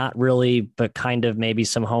 Not really, but kind of maybe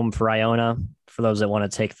some home for Iona for those that want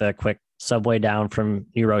to take the quick subway down from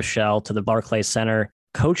New Rochelle to the Barclays Center.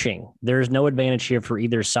 Coaching. There's no advantage here for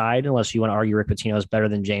either side unless you want to argue Rick Pitino is better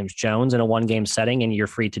than James Jones in a one-game setting, and you're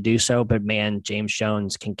free to do so. But man, James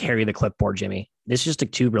Jones can carry the clipboard, Jimmy. This is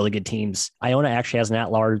just two really good teams. Iona actually has an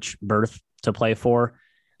at-large berth to play for.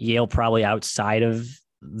 Yale probably outside of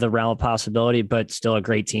the realm of possibility, but still a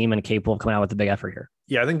great team and capable of coming out with a big effort here.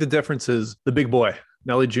 Yeah, I think the difference is the big boy,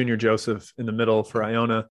 Nelly Jr. Joseph in the middle for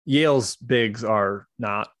Iona. Yale's bigs are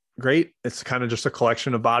not great. It's kind of just a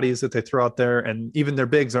collection of bodies that they throw out there, and even their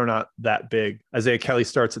bigs are not that big. Isaiah Kelly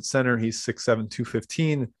starts at center. He's 6'7",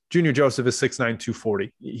 215. Junior Joseph is 6'9",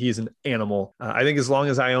 240. He's an animal. I think as long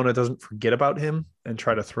as Iona doesn't forget about him and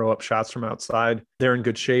try to throw up shots from outside, they're in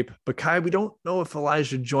good shape. But Kai, we don't know if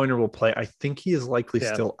Elijah Joyner will play. I think he is likely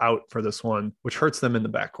still out for this one, which hurts them in the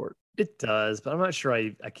backcourt. It does, but I'm not sure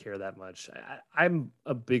I care that much. I'm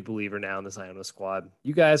a big believer now in this Iona squad.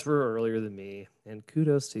 You guys were earlier than me, and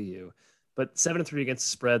kudos to you. But 7-3 against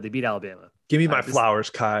the spread, they beat Alabama. Give me my flowers,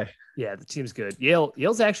 Kai. Yeah, the team's good.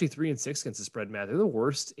 Yale's actually 3-6 against the spread, Matt. They're the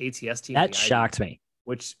worst ATS team. That shocked me,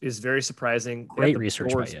 which is very surprising. Great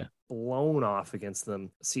research by you. Blown off against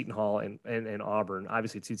them, Seton Hall and Auburn.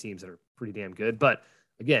 Obviously, two teams that are pretty damn good. But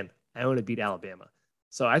again, Iona beat Alabama,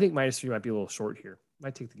 so I think -3 might be a little short here.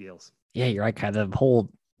 Might take the Gales. Yeah, you're right, Kai. They're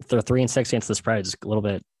 3-6 against the spread is a little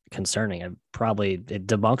bit concerning. It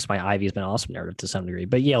debunks my Ivy's been awesome narrative to some degree,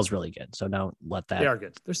 but Yale's really good. So don't let that they are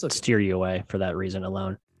good. They're still steer you away for that reason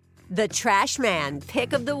alone. The Trash Man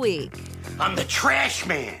Pick of the Week. I'm the trash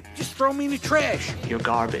man. Just throw me in the trash. You're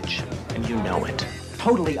garbage, and you know it.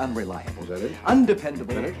 Totally unreliable. Is that it?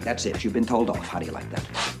 Undependable. That's it. You've been told off. How do you like that?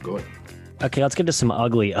 Good. Okay, let's get to some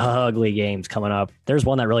ugly games coming up. There's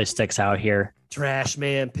one that really sticks out here. Trash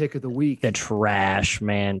Man Pick of the Week. The Trash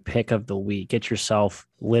Man Pick of the Week. Get yourself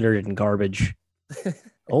littered in garbage.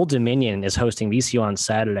 Old Dominion is hosting VCU on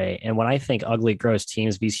Saturday. And when I think ugly, gross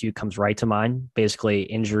teams, VCU comes right to mind. Basically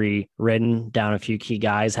injury-ridden, down a few key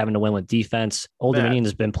guys, having to win with defense. Old Dominion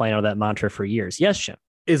has been playing out that mantra for years. Yes, Jim.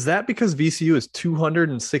 Is that because VCU is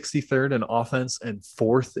 263rd in offense and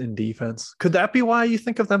 4th in defense? Could that be why you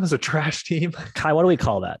think of them as a trash team? Kai, what do we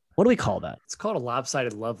call that? It's called a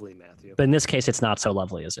lopsided lovely, Matthew. But in this case, it's not so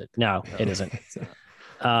lovely, is it? No, it isn't.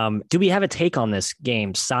 Do we have a take on this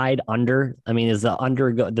game? Side under? I mean, is the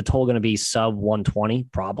total going to be sub 120?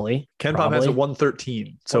 Probably. Ken Pom has a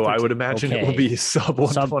 113, so 113. I would imagine it will be sub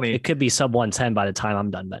 120. It could be sub 110 by the time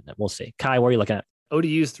I'm done betting it. We'll see. Kai, what are you looking at?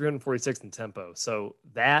 ODU is 346th in tempo. So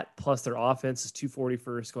that plus their offense is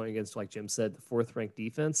 241st going against, like Jim said, the 4th ranked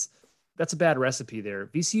defense. That's a bad recipe there.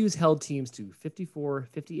 VCU's held teams to 54,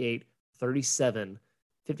 58, 37,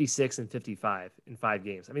 56, and 55 in 5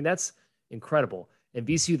 games. I mean, that's incredible. And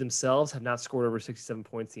VCU themselves have not scored over 67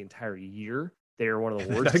 points the entire year. They are one of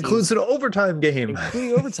the worst. That includes an overtime game.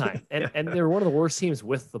 Including overtime. And they're one of the worst teams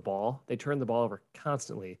with the ball. They turn the ball over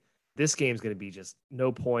constantly. This game's going to be just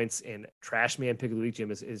no points, and Trash Man Pick of the Week, Jim,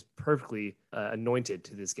 is perfectly anointed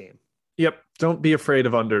to this game. Yep. Don't be afraid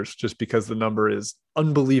of unders just because the number is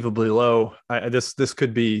unbelievably low. This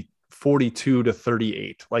could be 42 to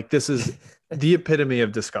 38. Like, this is the epitome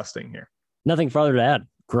of disgusting here. Nothing further to add.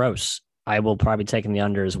 Gross. I will probably take in the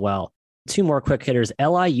under as well. 2 more quick hitters.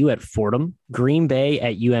 LIU at Fordham, Green Bay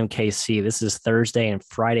at UMKC. This is Thursday and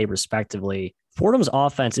Friday, respectively. Fordham's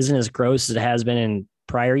offense isn't as gross as it has been in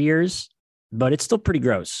prior years, but it's still pretty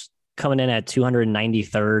gross. Coming in at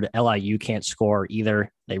 293rd. LIU can't score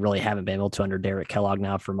either. They really haven't been able to under Derek Kellogg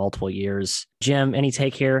now for multiple years. Jim, any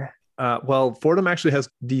take here? Well, Fordham actually has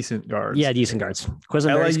decent guards. Yeah, decent guards.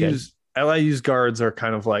 LIU's guards are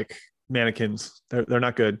kind of like mannequins. They're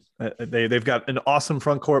not good. They've got an awesome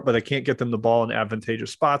front court, but they can't get them the ball in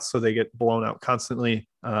advantageous spots, so they get blown out constantly.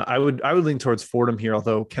 I would lean towards Fordham here,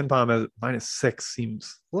 although KenPom at -6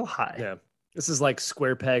 seems a little high. Yeah, this is like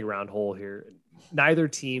square peg round hole here. Neither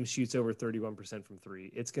team shoots over 31% from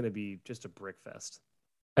 3. It's going to be just a brick fest.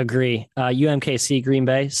 Agree. UMKC, Green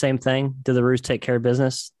Bay, same thing. Do the Roos take care of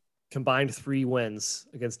business? Combined 3 wins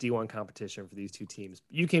against D1 competition for these two teams.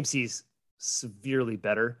 UMKC's severely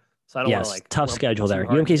better. So I don't want to tough schedule there.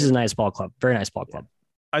 UMKC is a nice ball club. Very nice ball club.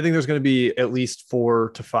 I think there's going to be at least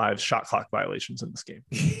 4 to 5 shot clock violations in this game.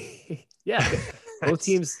 Yeah. Both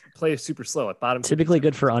teams play super slow at bottom. Typically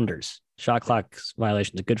good for unders. Shot clock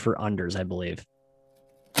violations are good for unders, I believe.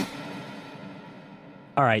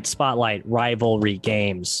 All right, spotlight rivalry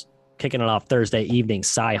games. Kicking it off Thursday evening,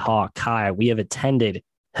 Cy-Hawk Kai. We have attended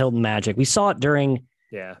Hilton Magic. We saw it during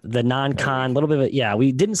the non-con, a little bit of it.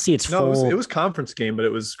 We didn't see its full. It was conference game, but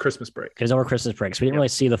it was Christmas break. It was over Christmas break, so we didn't really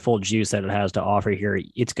see the full juice that it has to offer here.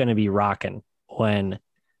 It's going to be rocking when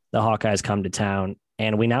the Hawkeyes come to town.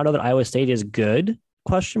 And we now know that Iowa State is good, ?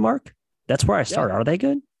 That's where I start. Are they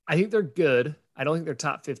good? I think they're good. I don't think they're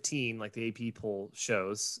top 15 like the AP poll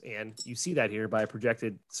shows. And you see that here by a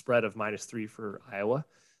projected spread of -3 for Iowa.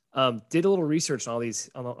 Did a little research on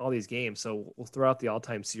all these games. So we'll throw out the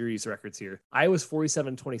all-time series records here. Iowa's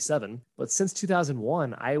 47-27, but since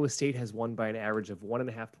 2001, Iowa State has won by an average of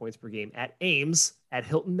 1.5 points per game at Ames at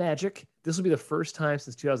Hilton Magic. This will be the first time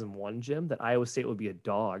since 2001, Jim, that Iowa State will be a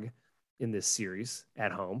dog in this series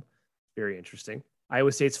at home. Very interesting.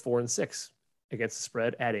 Iowa State's 4-6 against the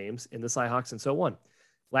spread at Ames in the Cy-Hawks, and so won.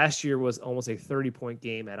 Last year was almost a 30-point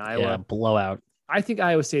game at Iowa. Yeah, blowout. I think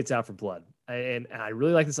Iowa State's out for blood. And I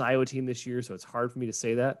really like this Iowa team this year, so it's hard for me to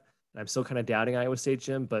say that. And I'm still kind of doubting Iowa State,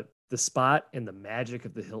 Jim, but the spot and the magic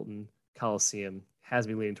of the Hilton Coliseum has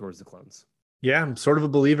me leaning towards the Clones. Yeah, I'm sort of a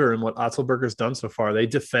believer in what Otzelberger's done so far. They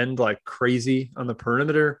defend like crazy on the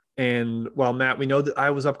perimeter. And while, Matt, we know that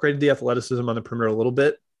Iowa's upgraded the athleticism on the perimeter a little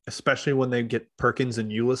bit, especially when they get Perkins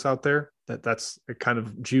and Ulis out there. That's kind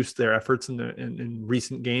of juiced their efforts in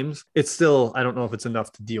recent games. It's still, I don't know if it's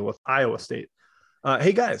enough to deal with Iowa State.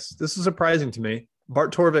 Hey, guys, this is surprising to me.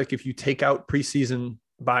 Bart Torvik, if you take out preseason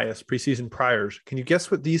bias, preseason priors, can you guess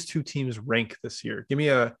what these two teams rank this year? Give me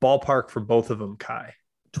a ballpark for both of them, Kai.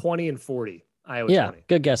 20 and 40. Iowa 20.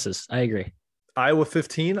 Good guesses. I agree. Iowa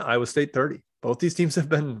 15, Iowa State 30. Both these teams have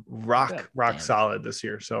been rock solid this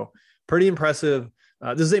year. So pretty impressive.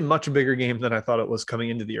 This is a much bigger game than I thought it was coming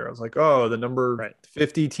into the year. I was like, oh, the number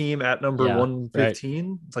 50 team at number 115.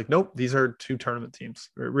 Right. It's like, nope, these are two tournament teams.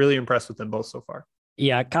 We're really impressed with them both so far.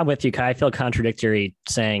 Yeah, I'm with you, Kai. I feel contradictory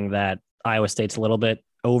saying that Iowa State's a little bit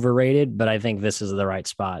overrated, but I think this is the right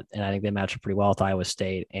spot. And I think they match up pretty well with Iowa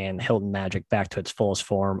State and Hilton Magic back to its fullest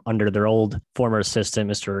form under their old former assistant,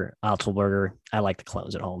 Mr. Otzelberger. I like the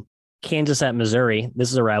Clones at home. Kansas at Missouri. This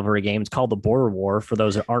is a rivalry game. It's called the Border War for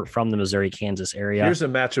those that aren't from the Missouri-Kansas area. Here's a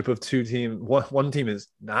matchup of two teams. One team is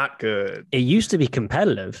not good. It used to be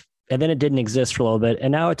competitive, and then it didn't exist for a little bit,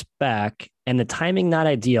 and now it's back, and the timing not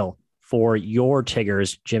ideal for your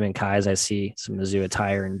Tigers, Jim and Kai, as I see some Mizzou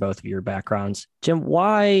attire in both of your backgrounds. Jim,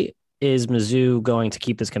 why is Mizzou going to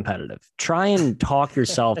keep this competitive? Try and talk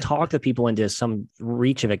the people into some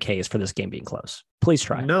reach of a case for this game being close. Please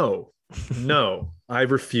try. No, I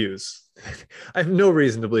refuse. I have no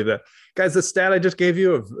reason to believe that. Guys, the stat I just gave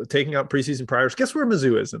you of taking out preseason priors, guess where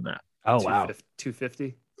Mizzou is in that? Oh, wow.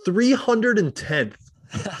 250? 310th.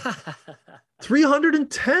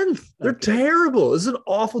 310th. They're terrible. This is an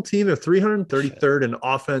awful team. They're 333rd in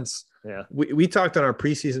offense. Yeah. We talked on our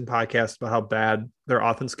preseason podcast about how bad their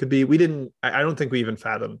offense could be. I don't think we even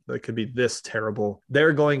fathomed that it could be this terrible.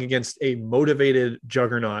 They're going against a motivated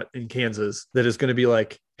juggernaut in Kansas that is going to be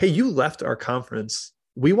like, hey, you left our conference.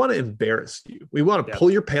 We want to embarrass you. We want to pull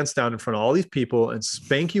your pants down in front of all these people and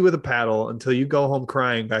spank you with a paddle until you go home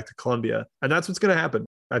crying back to Columbia. And that's what's going to happen.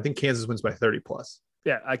 I think Kansas wins by 30 plus.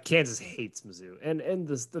 Yeah, Kansas hates Mizzou. And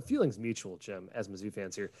the feeling's mutual, Jim, as Mizzou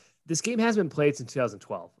fans here. This game has been played since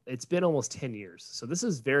 2012. It's been almost 10 years. So this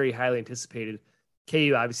is very highly anticipated.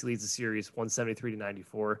 KU obviously leads the series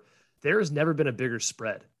 173-94. There has never been a bigger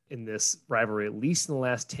spread in this rivalry, at least in the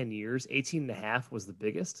last 10 years. 18.5 was the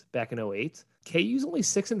biggest back in 2008. KU's only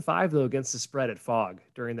 6-5, though, against the spread at Fog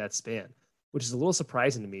during that span, which is a little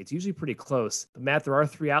surprising to me. It's usually pretty close. But, Matt, there are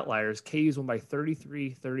three outliers. KU's won by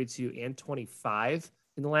 33, 32, and 25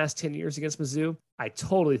 in the last 10 years against Mizzou. I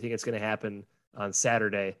totally think it's going to happen on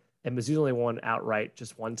Saturday. And Mizzou's only won outright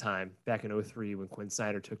just one time back in 2003 when Quinn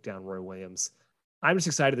Snyder took down Roy Williams. I'm just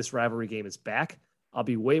excited this rivalry game is back. I'll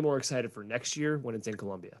be way more excited for next year when it's in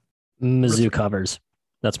Columbia. Mizzou covers.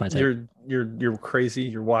 That's my take. You're crazy.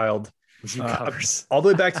 You're wild. Mizzou covers. All the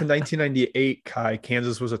way back to 1998, Kai,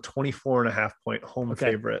 Kansas was a 24.5-point home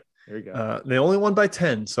favorite. There you go. They only won by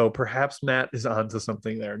 10, so perhaps Matt is onto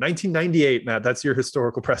something there. 1998, Matt, that's your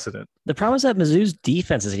historical precedent. The problem is that Mizzou's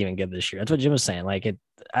defense isn't even good this year. That's what Jim was saying. Like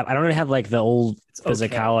I don't have like the old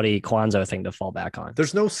physicality Kwanzaa thing to fall back on.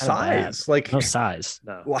 There's no size. No size.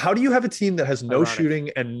 No. Well, how do you have a team that has no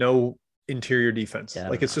shooting and no interior defense? Yeah,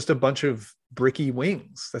 like it's just a bunch of bricky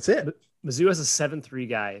wings. That's it. Mizzou has a 7'3"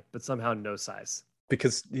 guy, but somehow no size.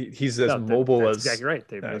 Because he's as mobile as. Exactly right.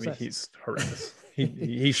 I mean, he's horrendous.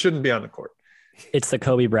 He shouldn't be on the court. It's the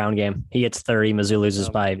Kobe Brown game. He gets 30. Mizzou loses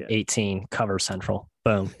by 18. Cover Central.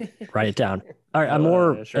 Boom. Write it down. All right. A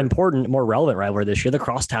more important, more relevant rivalry this year, the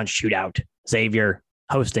Crosstown Shootout. Xavier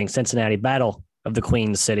hosting Cincinnati. Battle of the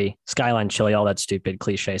Queen City. Skyline Chili, all that stupid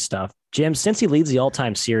cliche stuff. Jim, since he leads the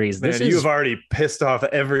all-time series, you have already pissed off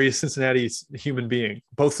every Cincinnati human being,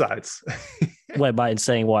 both sides. What, by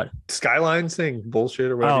saying what? Skyline saying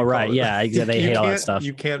bullshit or whatever. Oh, right. Yeah. They hate all that stuff.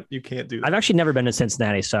 You can't do that. I've actually never been to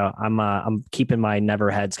Cincinnati, so I'm keeping my never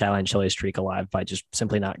had Skyline Chili streak alive by just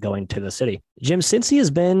simply not going to the city. Jim, Cincy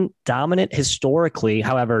has been dominant historically.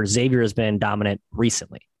 However, Xavier has been dominant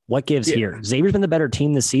recently. What gives here? Xavier's been the better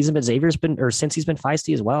team this season, but Cincy's been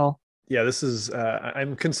feisty as well. Yeah, this is.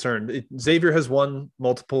 I'm concerned. Xavier has won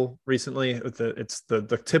multiple recently. It's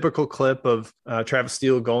the typical clip of Travis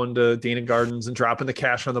Steele going to Dana Gardens and dropping the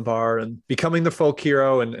cash on the bar and becoming the folk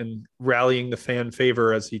hero and rallying the fan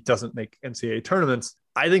favor as he doesn't make NCAA tournaments.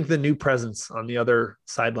 I think the new presence on the other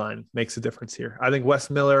sideline makes a difference here. I think Wes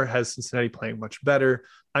Miller has Cincinnati playing much better.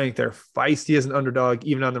 I think they're feisty as an underdog,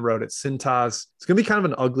 even on the road at Cintas. It's going to be kind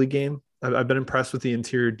of an ugly game. I've been impressed with the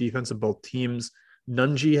interior defense of both teams.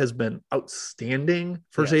 Nunji has been outstanding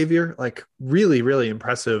for Xavier, like really, really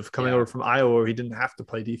impressive coming over from Iowa where he didn't have to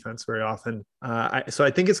play defense very often. So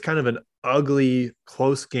I think it's kind of an ugly,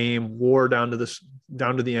 close game, war down to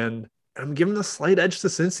the end. I'm giving the slight edge to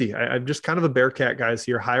Cincy. I'm just kind of a Bearcat guys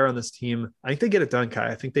here, higher on this team. I think they get it done,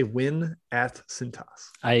 Kai. I think they win at Cintas.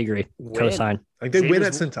 I agree. Cosign. I think they win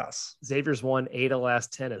at Cintas. Xavier's won 8 of the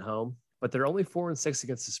last 10 at home, but they're only 4-6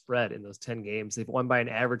 against the spread in those 10 games. They've won by an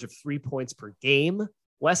average of 3 points per game.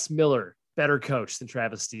 Wes Miller, better coach than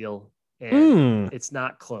Travis Steele. And it's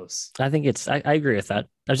not close. I think I agree with that.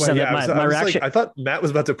 I just my reaction. I thought Matt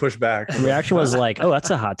was about to push back. The reaction was like, "Oh,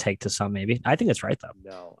 that's a hot take to some, maybe." I think it's right though.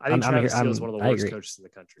 No, I think Travis Steele is one of the worst coaches in the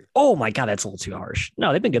country. Oh my god, that's a little too harsh.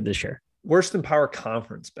 No, they've been good this year. Worst in power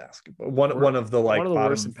conference basketball. One of the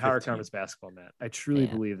worst in power conference basketball, Matt. I truly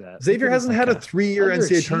believe that. Xavier hasn't had a 3-year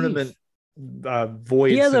NCAA tournament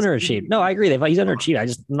void. He has underachieved. No, I agree. He's underachieved.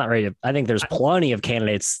 I'm not ready to. I think there's plenty of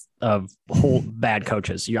candidates of whole bad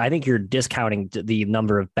coaches. I think you're discounting the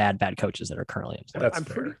number of bad coaches that are currently in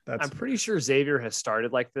play. I'm pretty sure Xavier has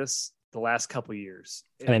started like this the last couple of years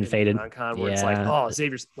and then faded. Non-con where it's like,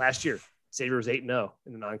 Xavier's last year. Xavier was 8-0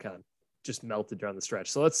 in the non-con, just melted down the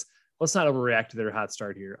stretch. So let's not overreact to their hot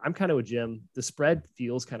start here. I'm kind of with Jim. The spread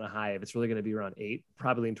feels kind of high. If it's really going to be around 8,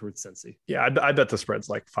 probably lean towards Cincy. Yeah, I bet the spread's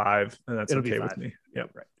like 5, and that's okay with me.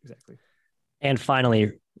 Yep, right, exactly. And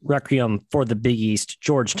finally, Requiem for the Big East,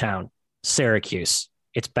 Georgetown, Syracuse.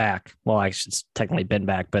 It's back. Well, actually, it's technically been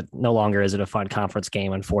back, but no longer is it a fun conference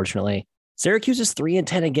game, unfortunately. Syracuse is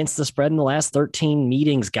 3-10 against the spread in the last 13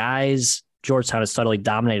 meetings, guys. Georgetown has subtly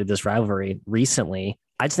dominated this rivalry recently.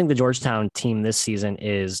 I just think the Georgetown team this season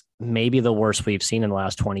is maybe the worst we've seen in the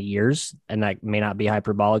last 20 years, and that may not be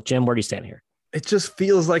hyperbolic. Jim, where do you stand here? it just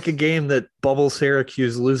feels like a game that bubble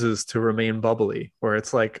Syracuse loses to remain bubbly, where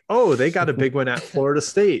it's like, oh, they got a big win at Florida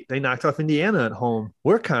State. They knocked off Indiana at home.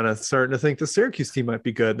 We're kind of starting to think the Syracuse team might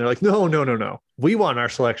be good. And they're like, no. We want our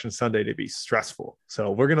Selection Sunday to be stressful.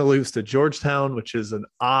 So we're going to lose to Georgetown, which is an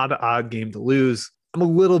odd game to lose. I'm a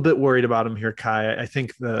little bit worried about him here, Kai. I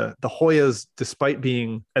think the Hoyas, despite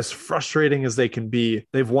being as frustrating as they can be,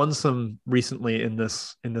 they've won some recently in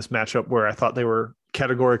this matchup where I thought they were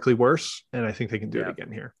categorically worse, and I think they can do it again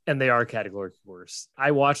here. And they are categorically worse.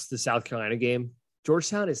 I watched the South Carolina game.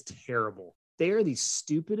 Georgetown is terrible. They are the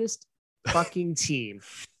stupidest fucking team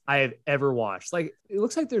I have ever watched. Like, it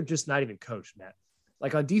looks like they're just not even coached, Matt.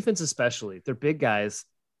 Like, on defense especially, their big guys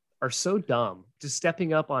are so dumb, just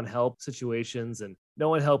stepping up on help situations and no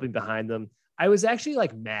one helping behind them. I was actually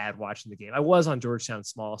like mad watching the game. I was on Georgetown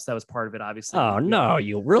small, so that was part of it, obviously. Oh, no,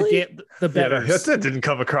 you really? The bettors. Yeah, that didn't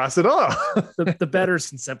come across at all. the bettors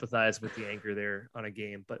can sympathize with the anger there on a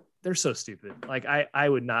game, but they're so stupid. Like, I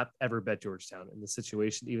would not ever bet Georgetown in this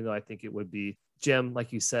situation, even though I think it would be, Jim,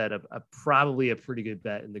 like you said, a probably a pretty good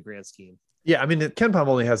bet in the grand scheme. Yeah, I mean, KenPom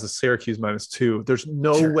only has a Syracuse -2. There's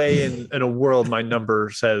no way in a world my number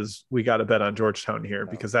says we got to bet on Georgetown here,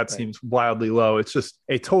 because that seems wildly low. It's just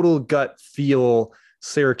a total gut feel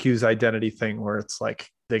Syracuse identity thing where it's like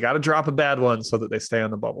they got to drop a bad one so that they stay on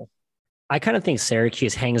the bubble. I kind of think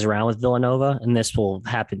Syracuse hangs around with Villanova, and this will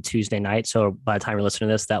happen Tuesday night. So by the time you're listening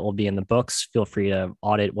to this, that will be in the books. Feel free to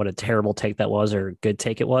audit what a terrible take that was or good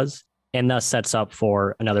take it was, and thus sets up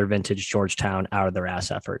for another vintage Georgetown out of their ass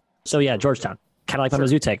effort. So yeah, Georgetown, kind of like my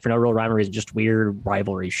Mizzou take, for no real rhyme or reason, just weird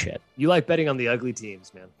rivalry shit. You like betting on the ugly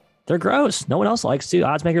teams, man. They're gross. No one else likes to.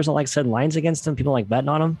 Odds makers don't like setting lines against them. People like betting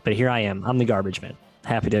on them. But here I am. I'm the garbage man.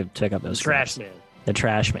 Happy to pick up those trash man. The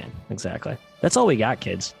trash man. Exactly. That's all we got,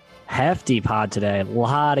 kids. Hefty pod today. A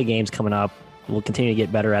lot of games coming up. We'll continue to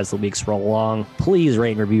get better as the weeks roll along. Please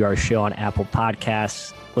rate and review our show on Apple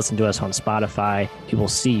Podcasts. Listen to us on Spotify. We will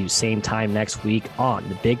see you same time next week on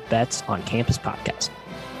the Big Bets on Campus podcast.